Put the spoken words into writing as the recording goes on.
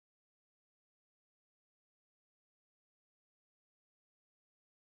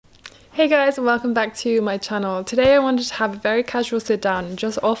Hey guys, and welcome back to my channel. Today I wanted to have a very casual sit down and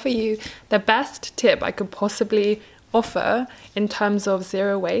just offer you the best tip I could possibly offer in terms of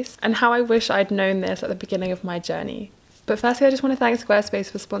zero waste and how I wish I'd known this at the beginning of my journey. But firstly, I just want to thank Squarespace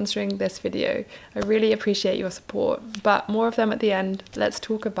for sponsoring this video. I really appreciate your support, but more of them at the end. Let's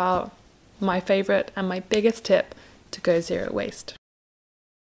talk about my favorite and my biggest tip to go zero waste.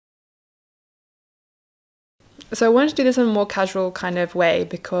 So I wanted to do this in a more casual kind of way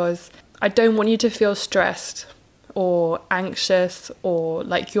because I don't want you to feel stressed or anxious or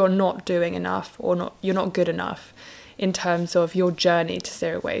like you're not doing enough or you're not good enough in terms of your journey to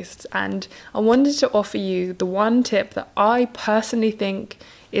zero waste. And I wanted to offer you the one tip that I personally think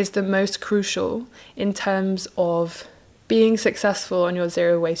is the most crucial in terms of being successful on your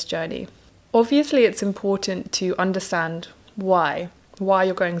zero waste journey. Obviously, it's important to understand why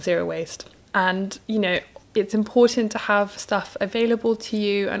you're going zero waste. And, it's important to have stuff available to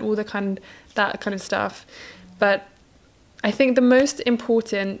you and all that kind of stuff. But I think the most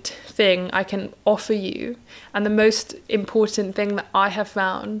important thing I can offer you and the most important thing that I have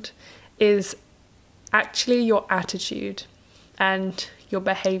found is actually your attitude and your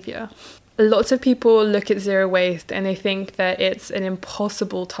behavior. Lots of people look at zero waste and they think that it's an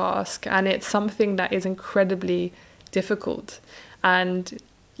impossible task and it's something that is incredibly difficult. And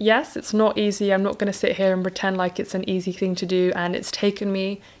yes, it's not easy. I'm not going to sit here and pretend like it's an easy thing to do, and it's taken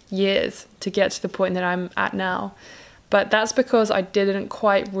me years to get to the point that I'm at now. But that's because I didn't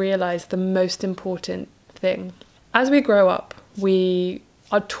quite realize the most important thing. As we grow up, we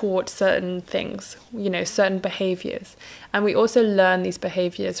are taught certain things, certain behaviors. And we also learn these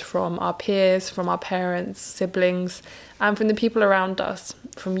behaviors from our peers, from our parents, siblings, and from the people around us,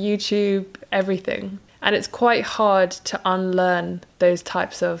 from YouTube, everything. And it's quite hard to unlearn those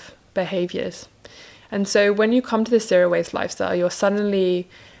types of behaviors. And so when you come to the zero waste lifestyle, you're suddenly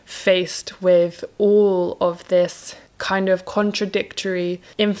faced with all of this kind of contradictory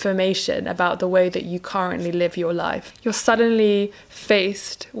information about the way that you currently live your life. You're suddenly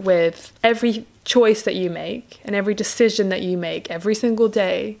faced with every choice that you make and every decision that you make every single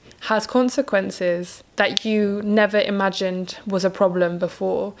day has consequences that you never imagined was a problem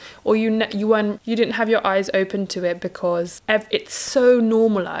before, or you didn't have your eyes open to it because it's so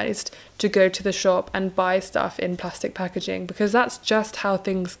normalized to go to the shop and buy stuff in plastic packaging because that's just how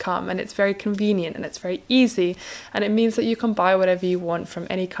things come, and it's very convenient and it's very easy, and it means that you can buy whatever you want from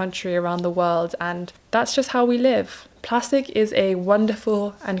any country around the world, and that's just how we live. Plastic is a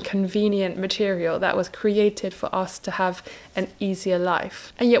wonderful and convenient material that was created for us to have an easier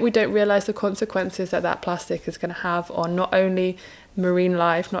life. And yet we don't realize the consequences that plastic is going to have on not only marine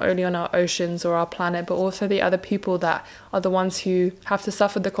life, not only on our oceans or our planet, but also the other people that are the ones who have to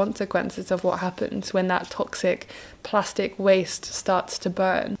suffer the consequences of what happens when that toxic plastic waste starts to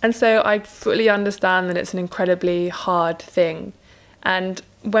burn. And so I fully understand that it's an incredibly hard thing. And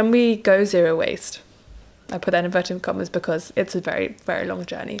when we go zero waste, I put that in inverted commas because it's a very, very long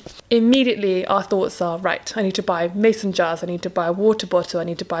journey. Immediately, our thoughts are, right, I need to buy mason jars, I need to buy a water bottle, I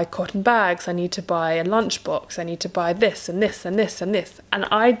need to buy cotton bags, I need to buy a lunchbox, I need to buy this and this and this and this. And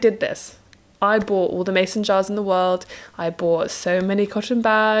I did this. I bought all the mason jars in the world. I bought so many cotton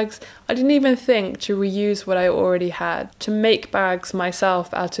bags. I didn't even think to reuse what I already had, to make bags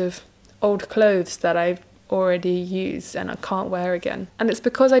myself out of old clothes that I've already used and I can't wear again. And it's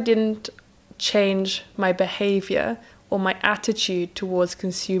because I didn't change my behavior or my attitude towards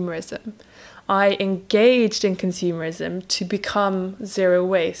consumerism. I engaged in consumerism to become zero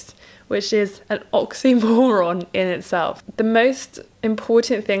waste, which is an oxymoron in itself. The most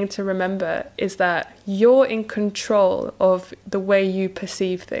important thing to remember is that you're in control of the way you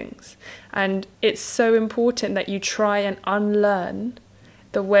perceive things. And it's so important that you try and unlearn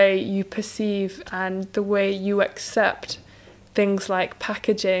the way you perceive and the way you accept things like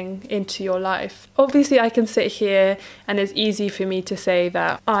packaging into your life. Obviously, I can sit here and it's easy for me to say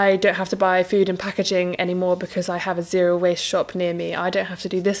that I don't have to buy food and packaging anymore because I have a zero waste shop near me. I don't have to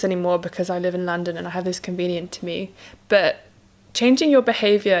do this anymore because I live in London and I have this convenient to me. But changing your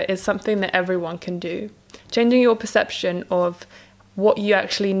behavior is something that everyone can do. Changing your perception of what you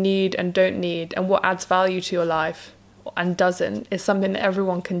actually need and don't need and what adds value to your life and doesn't is something that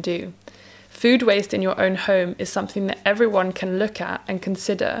everyone can do. Food waste in your own home is something that everyone can look at and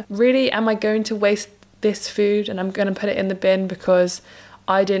consider. Really, am I going to waste this food and I'm going to put it in the bin because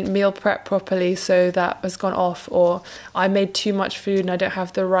I didn't meal prep properly, so that has gone off, or I made too much food and I don't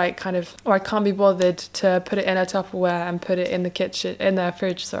have the right kind of, or I can't be bothered to put it in a Tupperware and put it in the kitchen, in the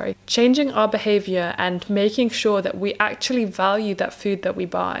fridge, sorry. Changing our behavior and making sure that we actually value that food that we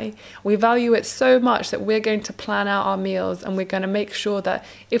buy. We value it so much that we're going to plan out our meals, and we're going to make sure that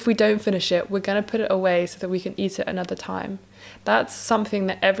if we don't finish it, we're going to put it away so that we can eat it another time. That's something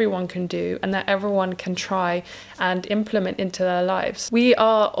that everyone can do and that everyone can try and implement into their lives. We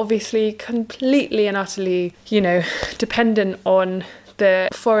are obviously completely and utterly, dependent on the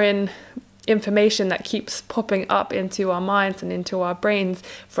foreign information that keeps popping up into our minds and into our brains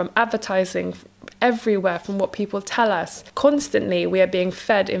from advertising everywhere, from what people tell us. Constantly we are being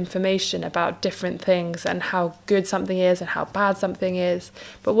fed information about different things and how good something is and how bad something is.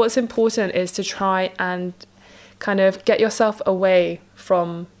 But what's important is to try and kind of get yourself away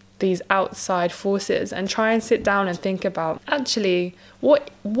from these outside forces and try and sit down and think about, actually,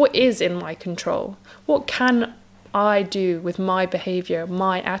 what is in my control? What can I do with my behavior,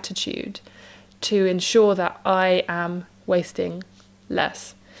 my attitude, to ensure that I am wasting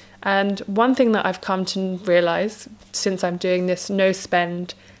less? And one thing that I've come to realize since I'm doing this no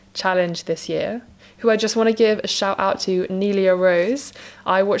spend challenge this year, who I just want to give a shout out to, Nelia Rose.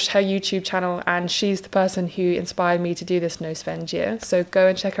 I watched her YouTube channel and she's the person who inspired me to do this no spend year. So go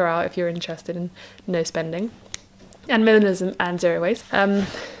and check her out if you're interested in no spending and minimalism and zero waste.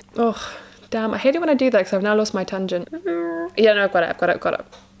 Oh, damn, I hate it when I do that because I've now lost my tangent. Yeah, no, I've got it.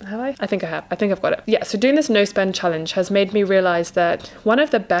 Have I? I think I have. I think I've got it. Yeah, so doing this no spend challenge has made me realize that one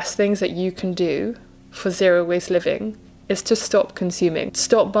of the best things that you can do for zero waste living is to stop consuming.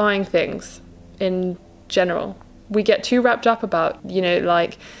 Stop buying things in general. We get too wrapped up about,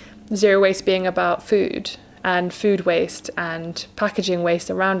 like zero waste being about food and food waste and packaging waste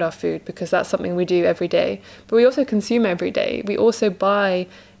around our food, because that's something we do every day. But we also consume every day. We also buy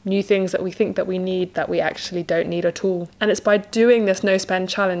new things that we think that we need that we actually don't need at all. And it's by doing this no spend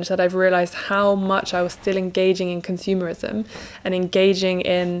challenge that I've realized how much I was still engaging in consumerism and engaging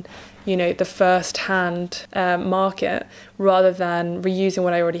in the first-hand market, rather than reusing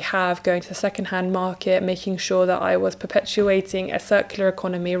what I already have, going to the second-hand market, making sure that I was perpetuating a circular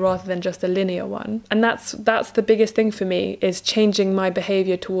economy rather than just a linear one. And that's the biggest thing for me, is changing my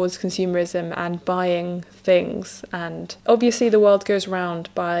behavior towards consumerism and buying things. And obviously the world goes round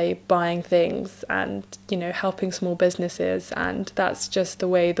by buying things and, helping small businesses, and that's just the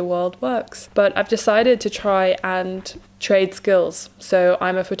way the world works. But I've decided to try and trade skills. So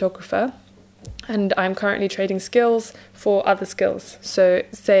I'm a photographer and I'm currently trading skills for other skills. So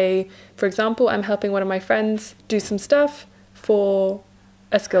say, for example, I'm helping one of my friends do some stuff for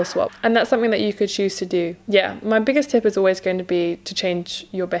a skill swap. And that's something that you could choose to do. Yeah, my biggest tip is always going to be to change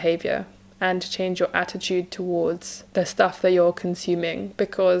your behavior and to change your attitude towards the stuff that you're consuming,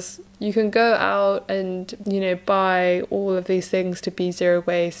 because you can go out and, buy all of these things to be zero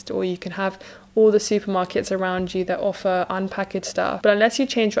waste, or you can have all the supermarkets around you that offer unpackaged stuff. But unless you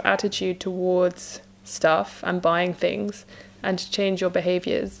change your attitude towards stuff and buying things and change your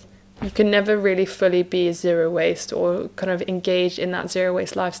behaviors, you can never really fully be zero waste or kind of engage in that zero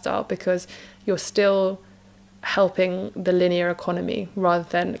waste lifestyle, because you're still helping the linear economy rather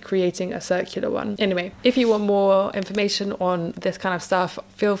than creating a circular one. Anyway, if you want more information on this kind of stuff,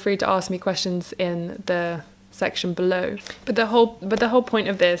 feel free to ask me questions in the section below. But the whole point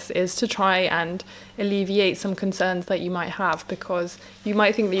of this is to try and alleviate some concerns that you might have, because you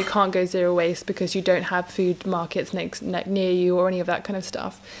might think that you can't go zero waste because you don't have food markets near you or any of that kind of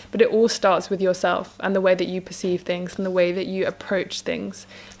stuff. But it all starts with yourself and the way that you perceive things and the way that you approach things.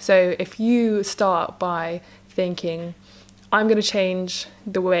 So if you start by thinking, I'm going to change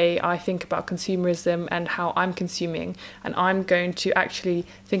the way I think about consumerism and how I'm consuming, and I'm going to actually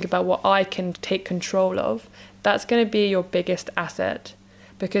think about what I can take control of, that's going to be your biggest asset.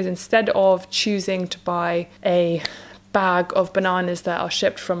 Because instead of choosing to buy a bag of bananas that are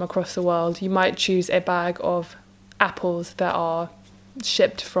shipped from across the world, you might choose a bag of apples that are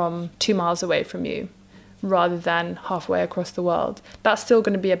shipped from 2 miles away from you, rather than halfway across the world. That's still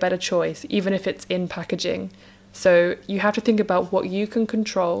going to be a better choice, even if it's in packaging. So you have to think about what you can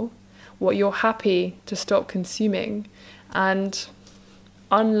control, what you're happy to stop consuming, and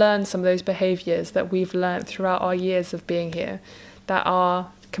unlearn some of those behaviours that we've learned throughout our years of being here that are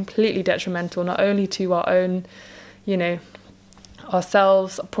completely detrimental, not only to our own,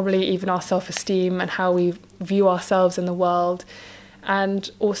 ourselves, probably even our self-esteem and how we view ourselves in the world, and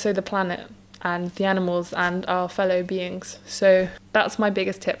also the planet and the animals and our fellow beings. So that's my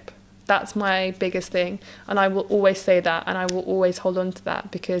biggest tip. That's my biggest thing. And I will always say that, and I will always hold on to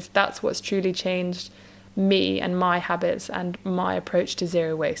that, because that's what's truly changed me and my habits and my approach to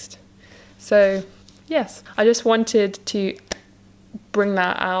zero waste. So yes, I just wanted to bring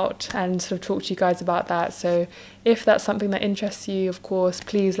that out and sort of talk to you guys about that. So if that's something that interests you, of course,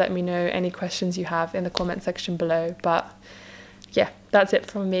 please let me know any questions you have in the comment section below. But yeah, that's it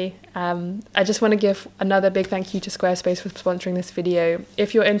from me. I just want to give another big thank you to Squarespace for sponsoring this video.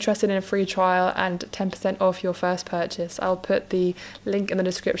 If you're interested in a free trial and 10% off your first purchase, I'll put the link in the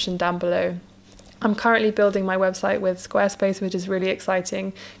description down below. I'm currently building my website with Squarespace, which is really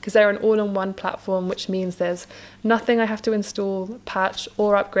exciting because they're an all-in-one platform, which means there's nothing I have to install, patch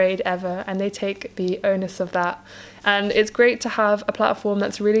or upgrade ever, and they take the onus of that. And it's great to have a platform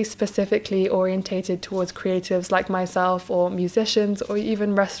that's really specifically orientated towards creatives like myself, or musicians, or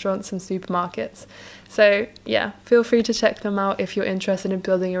even restaurants and supermarkets. So yeah, feel free to check them out if you're interested in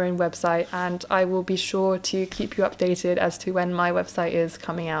building your own website, and I will be sure to keep you updated as to when my website is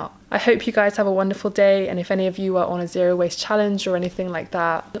coming out. I hope you guys have a wonderful day, and if any of you are on a zero waste challenge or anything like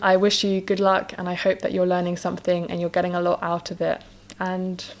that, I wish you good luck, and I hope that you're learning something and you're getting a lot out of it.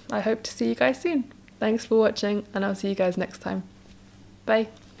 And I hope to see you guys soon. Thanks for watching, and I'll see you guys next time. Bye.